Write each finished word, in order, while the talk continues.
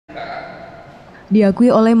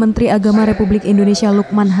Diakui oleh Menteri Agama Republik Indonesia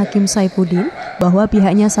Lukman Hakim Saifuddin bahwa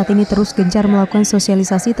pihaknya saat ini terus gencar melakukan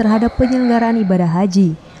sosialisasi terhadap penyelenggaraan ibadah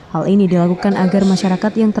haji. Hal ini dilakukan agar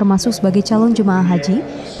masyarakat yang termasuk sebagai calon jemaah haji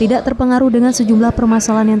tidak terpengaruh dengan sejumlah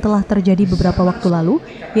permasalahan yang telah terjadi beberapa waktu lalu,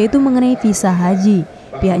 yaitu mengenai visa haji.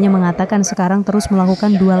 Pihaknya mengatakan sekarang terus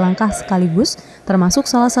melakukan 2 langkah sekaligus, termasuk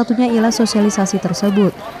salah satunya ialah sosialisasi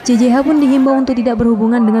tersebut. CJH pun dihimbau untuk tidak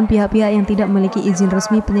berhubungan dengan pihak-pihak yang tidak memiliki izin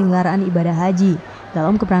resmi penyelenggaraan ibadah haji.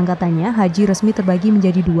 Dalam keberangkatannya, haji resmi terbagi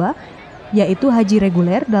menjadi 2, yaitu haji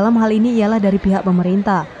reguler, dalam hal ini ialah dari pihak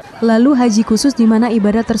pemerintah. Lalu haji khusus di mana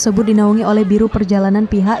ibadah tersebut dinaungi oleh Biro Perjalanan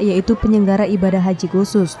pihak yaitu penyelenggara ibadah haji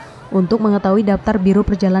khusus. Untuk mengetahui daftar Biro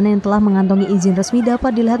Perjalanan yang telah mengantongi izin resmi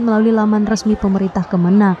dapat dilihat melalui laman resmi pemerintah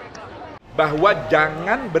Kemenag. Bahwa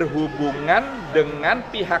jangan berhubungan dengan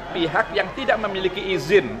pihak-pihak yang tidak memiliki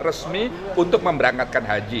izin resmi untuk memberangkatkan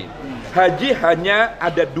haji. Haji hanya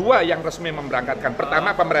ada 2 yang resmi memberangkatkan.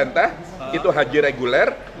 Pertama pemerintah, itu haji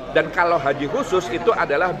reguler. Dan kalau haji khusus itu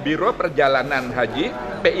adalah Biro Perjalanan Haji,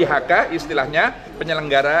 PIHK istilahnya,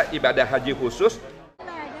 penyelenggara ibadah haji khusus.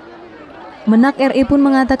 Menak RI pun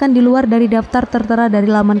mengatakan di luar dari daftar tertera dari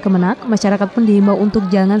laman Kemenag, masyarakat pun dihimbau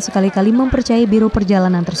untuk jangan sekali-kali mempercayai Biro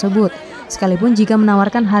Perjalanan tersebut. Sekalipun jika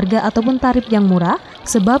menawarkan harga ataupun tarif yang murah,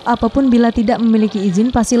 sebab apapun bila tidak memiliki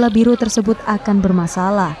izin pastilah biro tersebut akan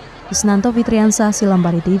bermasalah. Isnanto Fitriansa,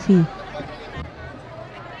 Silambari TV.